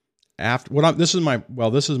this is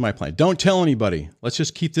my plan. Don't tell anybody. Let's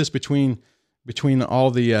just keep this between all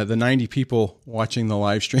the 90 people watching the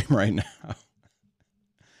live stream right now.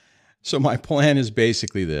 So my plan is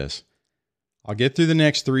basically this. I'll get through the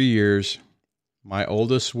next 3 years. My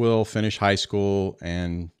oldest will finish high school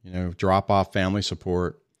and, drop off family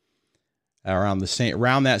support. Around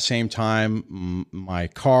that same time, my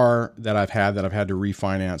car that I've had to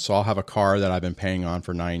refinance. So I'll have a car that I've been paying on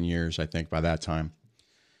for 9 years. I think by that time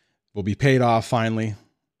will be paid off finally.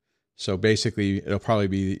 So basically it'll probably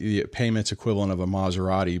be the payments equivalent of a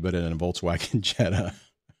Maserati, but in a Volkswagen Jetta.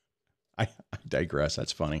 I digress.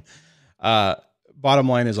 That's funny. Bottom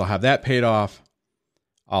line is I'll have that paid off.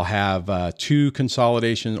 I'll have one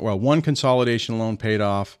consolidation loan paid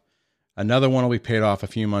off. Another one will be paid off a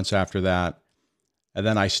few months after that. And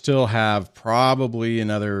then I still have probably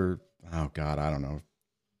another, I don't know,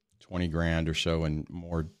 20 grand or so and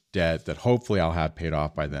more debt that hopefully I'll have paid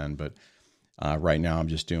off by then. But right now I'm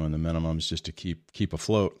just doing the minimums just to keep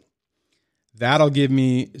afloat. That'll give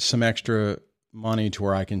me some extra money to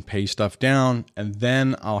where I can pay stuff down, and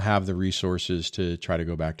then I'll have the resources to try to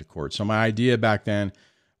go back to court. So my idea back then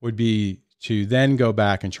would be to then go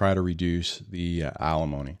back and try to reduce the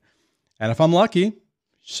alimony. And if I'm lucky,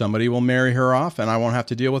 somebody will marry her off and I won't have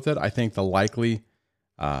to deal with it. I think the likelihood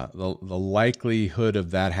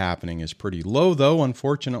of that happening is pretty low, though,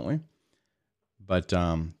 unfortunately. But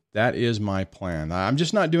that is my plan. I'm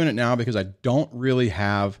just not doing it now because I don't really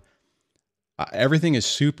have everything is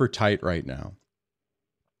super tight right now.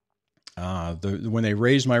 When they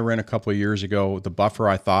raised my rent a couple of years ago, the buffer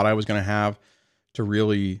I thought I was going to have to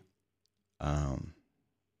really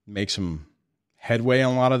make some headway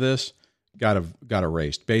on a lot of this got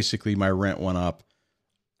erased. Basically, my rent went up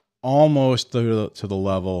almost to the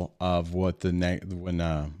level of what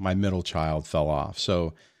when my middle child fell off.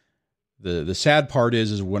 So the sad part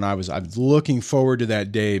is when I was looking forward to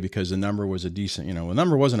that day because the number was a decent, the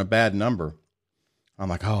number wasn't a bad number. I'm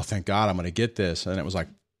like, oh, thank God I'm going to get this. And it was like,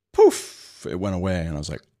 poof, it went away. And I was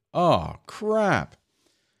like, oh, crap.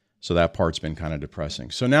 So that part's been kind of depressing.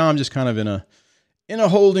 So now I'm just kind of in a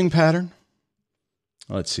holding pattern.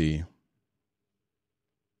 Let's see.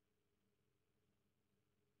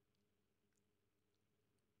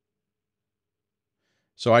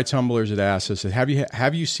 So iTumblers had asked us,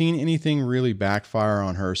 have you seen anything really backfire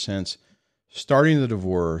on her since starting the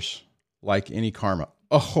divorce, like any karma?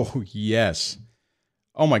 Oh, yes.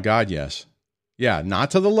 Oh my God, yes. Yeah,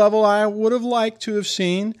 not to the level I would have liked to have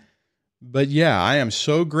seen, but yeah, I am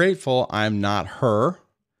so grateful I'm not her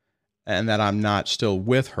and that I'm not still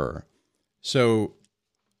with her. So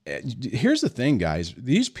here's the thing, guys.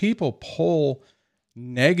 These people pull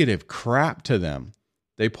negative crap to them.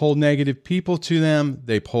 They pull negative people to them.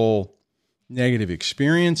 They pull negative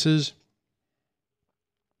experiences.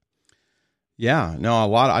 Yeah,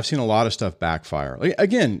 no, I've seen a lot of stuff backfire.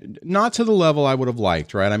 Again, not to the level I would have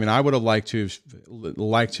liked, right? I mean, I would have liked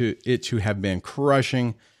it to have been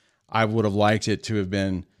crushing. I would have liked it to have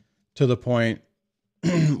been to the point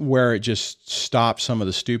where it just stopped some of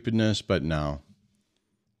the stupidness, but no.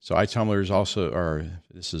 So iTumblr is also, or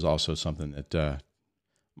this is also something that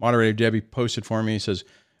moderator Debbie posted for me. He says,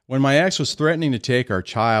 when my ex was threatening to take our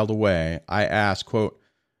child away, I asked, quote,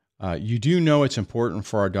 you do know it's important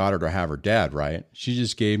for our daughter to have her dad, right? She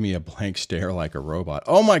just gave me a blank stare like a robot.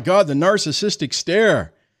 Oh my God, the narcissistic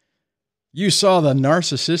stare. You saw the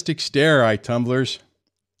narcissistic stare, iTumblers.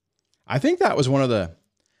 I think that was now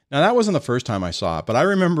that wasn't the first time I saw it, but I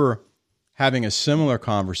remember having a similar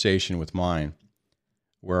conversation with mine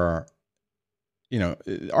where,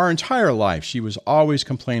 our entire life, she was always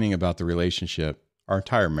complaining about the relationship, our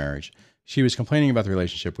entire marriage. She was complaining about the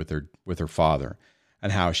relationship with her father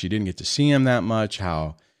and how she didn't get to see him that much,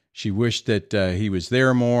 how she wished that he was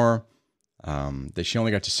there more, that she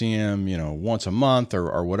only got to see him, once a month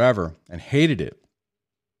or whatever, and hated it.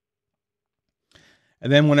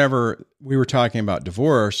 And then whenever we were talking about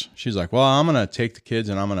divorce, she's like, well, I'm going to take the kids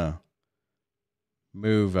and I'm going to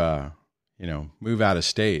move out of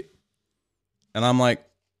state. And I'm like,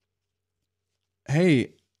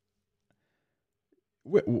 hey,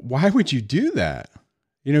 why would you do that?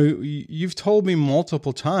 You've told me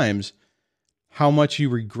multiple times how much you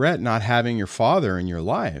regret not having your father in your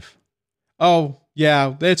life. Oh,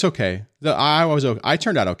 yeah, it's okay. I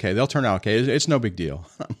turned out okay. They'll turn out okay. It's no big deal.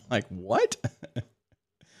 I'm like, what?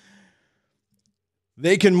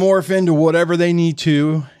 They can morph into whatever they need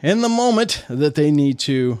to in the moment that they need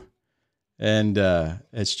to. And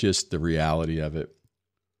it's just the reality of it.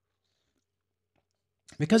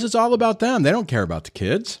 Because it's all about them. They don't care about the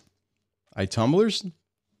kids. iTumblers,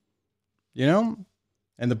 and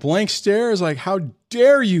the blank stare is like, how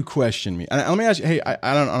dare you question me? And let me ask you, hey,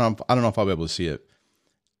 I don't know if I'll be able to see it,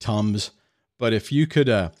 Tums, but if you could,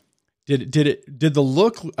 did the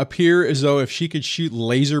look appear as though if she could shoot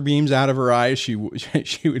laser beams out of her eyes, she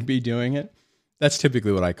would be doing it? That's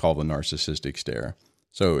typically what I call the narcissistic stare.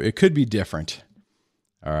 So it could be different.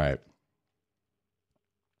 All right.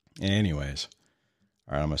 Anyways.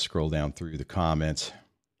 All right, I'm going to scroll down through the comments.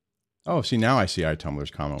 Oh, see, now I see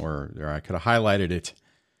iTumblr's comment where I could have highlighted it,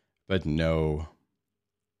 but no.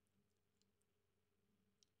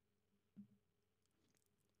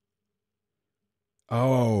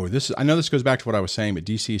 Oh, I know this goes back to what I was saying, but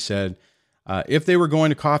DC said, if they were going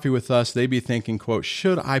to coffee with us, they'd be thinking, quote,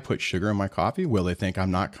 should I put sugar in my coffee? Will they think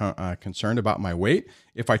I'm not concerned about my weight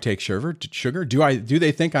if I take sugar? Do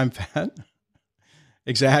they think I'm fat?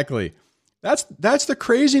 Exactly. That's the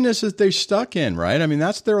craziness that they're stuck in, right? I mean,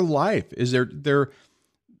 that's their life. Is they're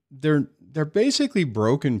basically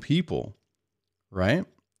broken people, right?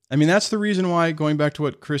 I mean, that's the reason why, going back to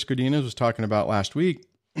what Chris Godinez was talking about last week,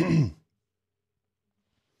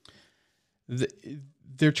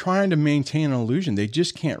 they're trying to maintain an illusion. They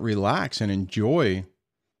just can't relax and enjoy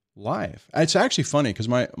life. It's actually funny because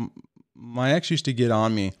my ex used to get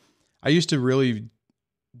on me. I used to really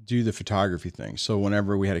do the photography thing. So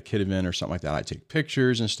whenever we had a kid event or something like that, I'd take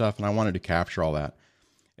pictures and stuff, and I wanted to capture all that.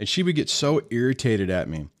 And she would get so irritated at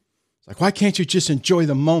me. It's like, why can't you just enjoy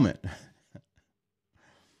the moment?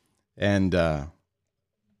 And part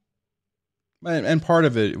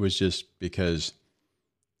of it was just because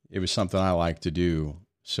it was something I liked to do.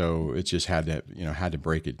 So it just had to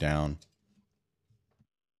break it down.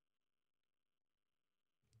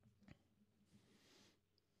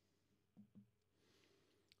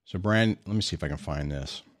 So Brand, let me see if I can find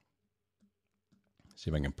this.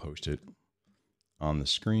 See if I can post it on the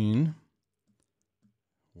screen.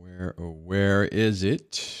 Where is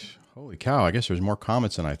it? Holy cow, I guess there's more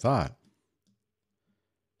comments than I thought.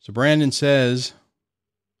 So Brandon says,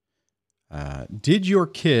 did your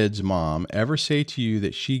kid's mom ever say to you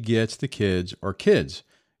that she gets the kids or kids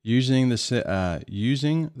using the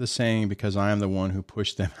saying because I am the one who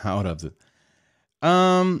pushed them out of the...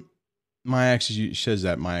 My ex says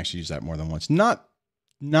that. My ex used that more than once. Not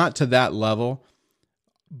to that level,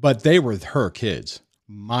 but they were her kids,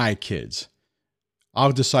 my kids.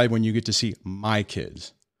 I'll decide when you get to see my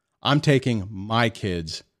kids. I'm taking my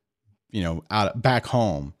kids, back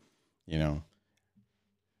home.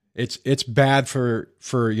 It's bad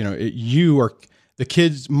for you or the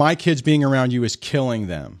kids. My kids being around you is killing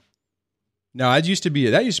them. Now, that used to be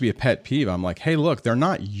a pet peeve. I'm like, hey, look, they're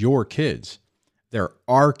not your kids. They're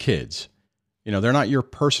our kids. They're not your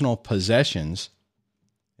personal possessions.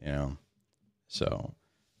 So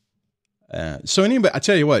anybody, I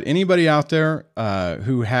tell you what, anybody out there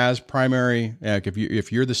who has primary,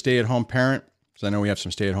 if you're the stay-at-home parent, because I know we have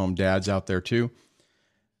some stay-at-home dads out there too,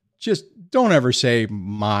 just don't ever say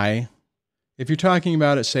my. If you're talking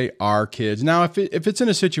about it, say our kids. Now, if it's in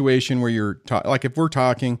a situation where you're like if we're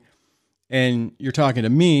talking and you're talking to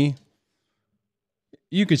me,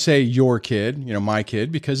 you could say your kid, my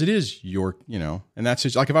kid, because it is your, and that's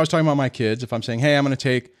just, like if I was talking about my kids, if I'm saying, hey, I'm going to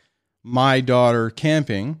take my daughter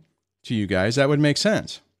camping to you guys, that would make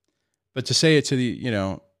sense. But to say it to the, you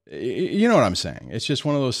know what I'm saying. It's just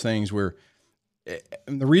one of those things where,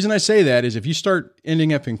 and the reason I say that is if you start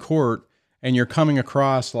ending up in court and you're coming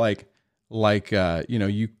across like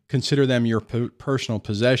you consider them your personal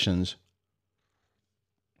possessions,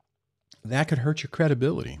 that could hurt your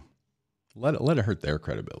credibility. Let it hurt their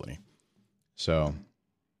credibility. So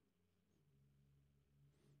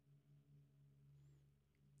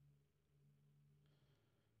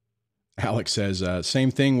Alex says,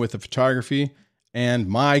 same thing with the photography and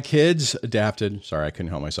my kids adapted. Sorry, I couldn't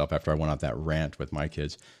help myself after I went out that rant with my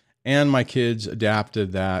kids. And my kids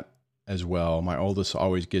adapted that as well. My oldest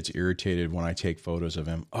always gets irritated when I take photos of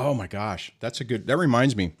him. Oh my gosh, that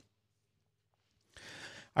reminds me.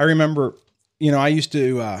 I remember, I used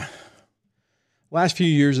to, last few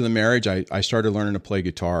years of the marriage, I started learning to play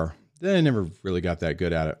guitar. Then I never really got that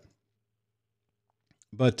good at it.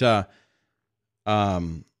 But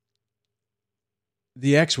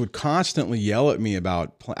the ex would constantly yell at me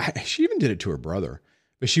about, she even did it to her brother,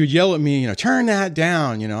 but she would yell at me, turn that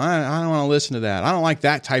down. I don't want to listen to that. I don't like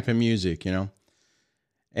that type of music,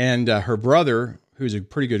 And her brother, who's a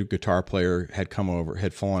pretty good guitar player, had come over,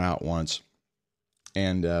 had fallen out once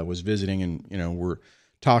and was visiting, and, we're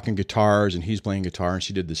talking guitars and he's playing guitar, and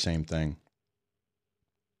she did the same thing.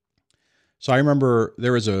 So I remember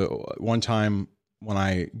there was one time when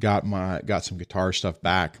I got some guitar stuff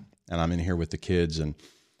back, and I'm in here with the kids, and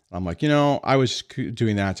I'm like, I was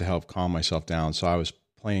doing that to help calm myself down. So I was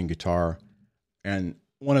playing guitar, and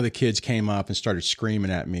one of the kids came up and started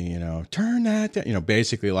screaming at me, turn that down,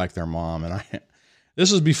 basically like their mom. And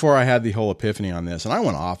this was before I had the whole epiphany on this, and I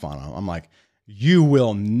went off on them. I'm like, you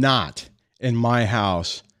will not in my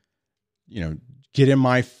house, get in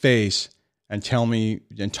my face and tell me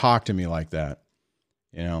and talk to me like that.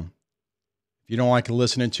 If you don't like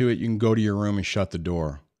listening to it, you can go to your room and shut the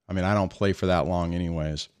door. I mean, I don't play for that long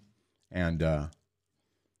anyways. And,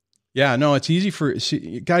 it's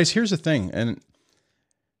easy guys, here's the thing. And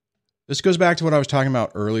this goes back to what I was talking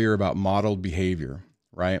about earlier about modeled behavior,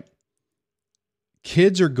 right?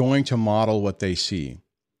 Kids are going to model what they see.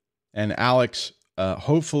 And Alex,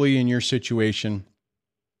 hopefully in your situation,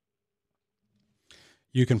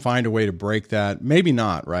 you can find a way to break that. Maybe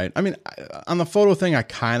not, right? I mean, on the photo thing, I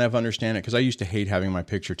kind of understand it because I used to hate having my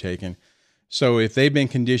picture taken. So if they've been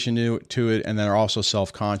conditioned to it and they're also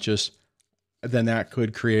self-conscious, then that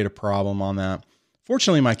could create a problem on that.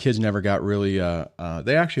 Fortunately, my kids never got really,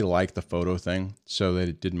 they actually liked the photo thing, so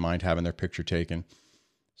they didn't mind having their picture taken.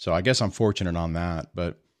 So I guess I'm fortunate on that.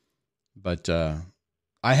 But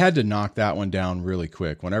I had to knock that one down really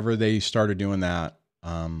quick. Whenever they started doing that,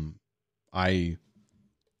 I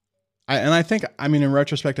think, in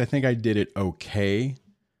retrospect, I think I did it okay.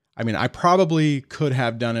 I probably could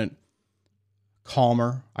have done it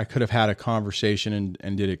calmer. I could have had a conversation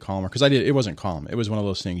and did it calmer, because it wasn't calm. It was one of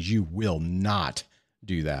those things, you will not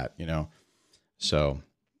do that, So,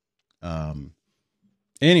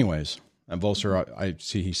 anyways, and Volser, I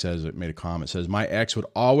see he says, it made a comment, says, my ex would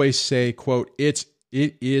always say, quote, it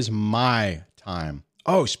is my time.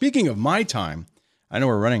 Oh, speaking of my time, I know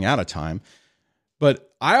we're running out of time,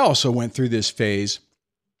 but I also went through this phase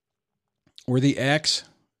where the ex,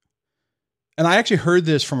 and I actually heard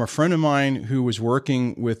this from a friend of mine who was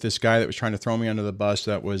working with this guy that was trying to throw me under the bus.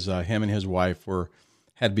 That was him and his wife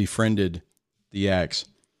had befriended the ex.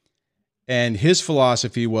 And his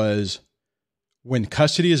philosophy was, when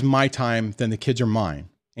custody is my time, then the kids are mine,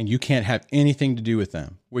 and you can't have anything to do with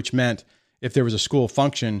them, which meant if there was a school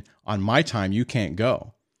function on my time, you can't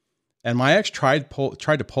go. And my ex tried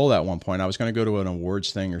to pull that one point. I was going to go to an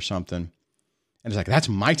awards thing or something. And it's like, that's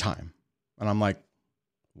my time. And I'm like,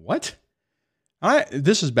 what?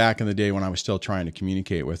 This is back in the day when I was still trying to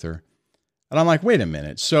communicate with her. And I'm like, wait a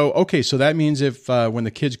minute. So, okay, so that means if when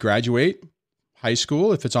the kids graduate high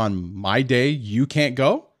school, if it's on my day, you can't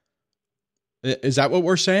go? Is that what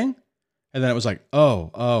we're saying? And then it was like,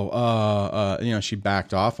 she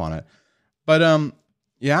backed off on it. But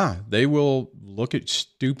yeah, they will look at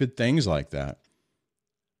stupid things like that.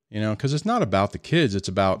 Because it's not about the kids. It's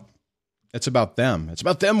about them. It's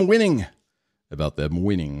about them winning. About them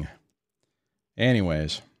winning.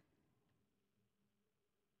 Anyways.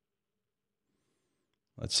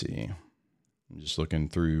 Let's see. I'm just looking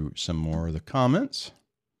through some more of the comments.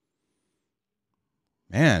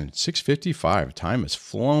 Man, 6:55. Time has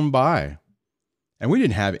flown by. And we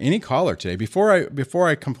didn't have any caller today. Before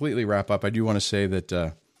I completely wrap up, I do want to say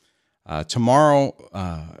that tomorrow,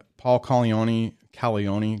 Paul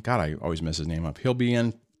Calione, God, I always mess his name up. He'll be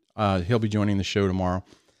joining the show tomorrow.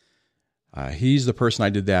 He's the person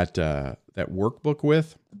I did that workbook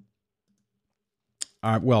with.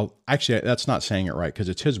 Well, actually, that's not saying it right because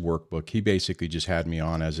it's his workbook. He basically just had me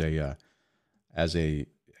on as a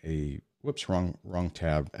whoops, wrong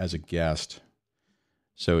tab, as a guest.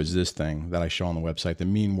 So it's this thing that I show on the website, the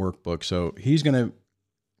Mean Workbook. So he's going to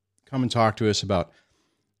come and talk to us about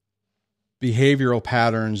behavioral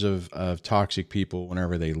patterns of toxic people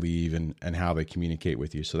whenever they leave and how they communicate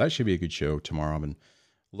with you. So that should be a good show tomorrow. I've been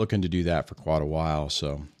looking to do that for quite a while.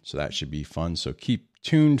 So that should be fun. So keep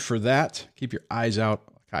tuned for that. Keep your eyes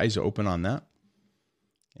open on that.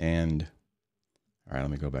 And all right,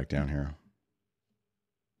 let me go back down here.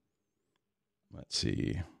 Let's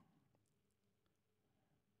see.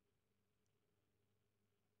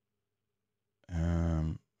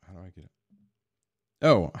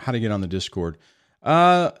 How to get on the Discord.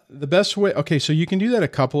 The best way. Okay. So you can do that a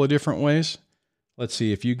couple of different ways. Let's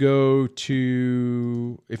see. If you just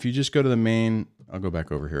go to the main, I'll go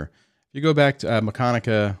back over here. If you go back to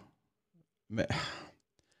Mechanica,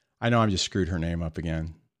 I know I'm just screwed her name up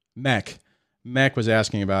again. Mech was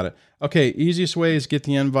asking about it. Okay. Easiest way is get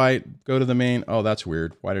the invite, go to the main. Oh, that's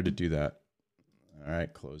weird. Why did it do that? All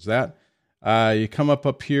right. Close that. You come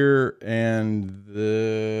up here and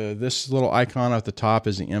this little icon at the top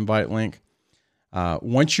is the invite link.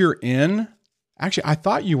 Once you're in, actually, I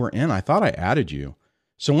thought you were in. I thought I added you.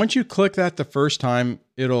 So once you click that the first time,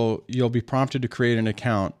 you'll be prompted to create an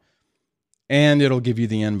account and it'll give you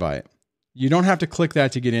the invite. You don't have to click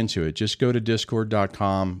that to get into it. Just go to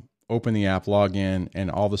discord.com, open the app, log in, and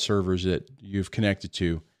all the servers that you've connected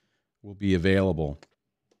to will be available.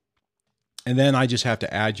 And then I just have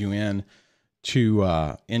to add you in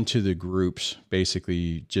to into the groups.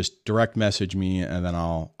 Basically, just direct message me and then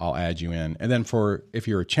I'll add you in. And then if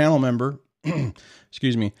you're a channel member,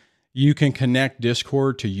 excuse me, you can connect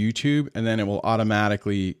Discord to YouTube and then it will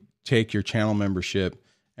automatically take your channel membership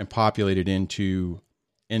and populate it into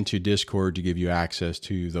Discord to give you access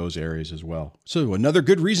to those areas as well. So another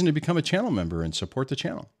good reason to become a channel member and support the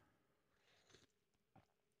channel.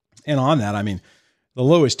 And on that, I mean, the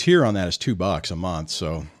lowest tier on that is $2 a month.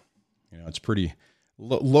 So, it's pretty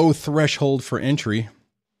low threshold for entry.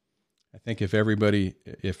 I think if everybody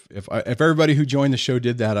who joined the show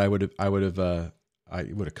did that, I would have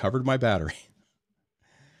covered my battery.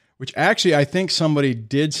 Which actually, I think somebody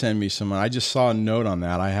did send me some. I just saw a note on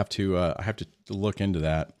that. I have to look into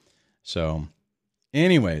that. So,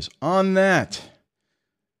 anyways, on that,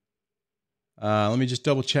 let me just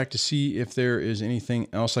double check to see if there is anything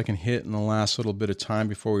else I can hit in the last little bit of time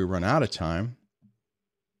before we run out of time.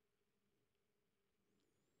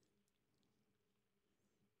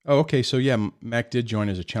 Oh, okay. So yeah, Mac did join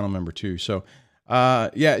as a channel member too. So,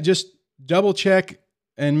 yeah, just double check.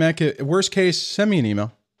 And Mac, worst case, send me an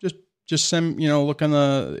email. Just send, look on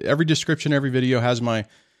every description, every video has my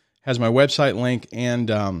website link and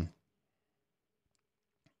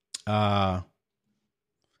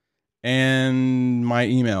my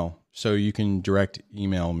email. So you can direct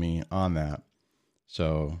email me on that.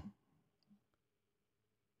 So,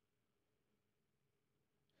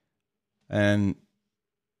 and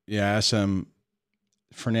yeah, SM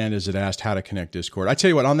Fernandez had asked how to connect Discord. I tell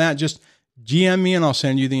you what, on that, just GM me and I'll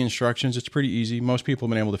send you the instructions. It's pretty easy. Most people have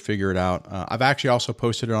been able to figure it out. I've actually also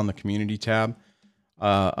posted it on the community tab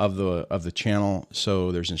of the channel.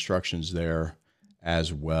 So there's instructions there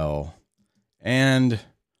as well. And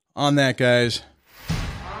on that, guys,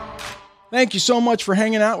 thank you so much for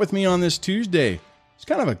hanging out with me on this Tuesday. It's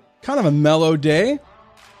kind of a mellow day.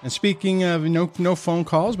 And speaking of no phone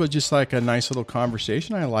calls, but just like a nice little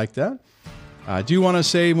conversation, I like that. I do want to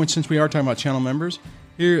say, since we are talking about channel members,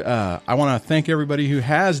 here I want to thank everybody who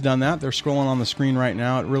has done that. They're scrolling on the screen right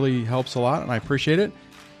now. It really helps a lot, and I appreciate it.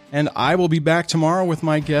 And I will be back tomorrow with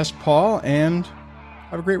my guest, Paul, and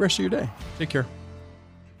have a great rest of your day. Take care.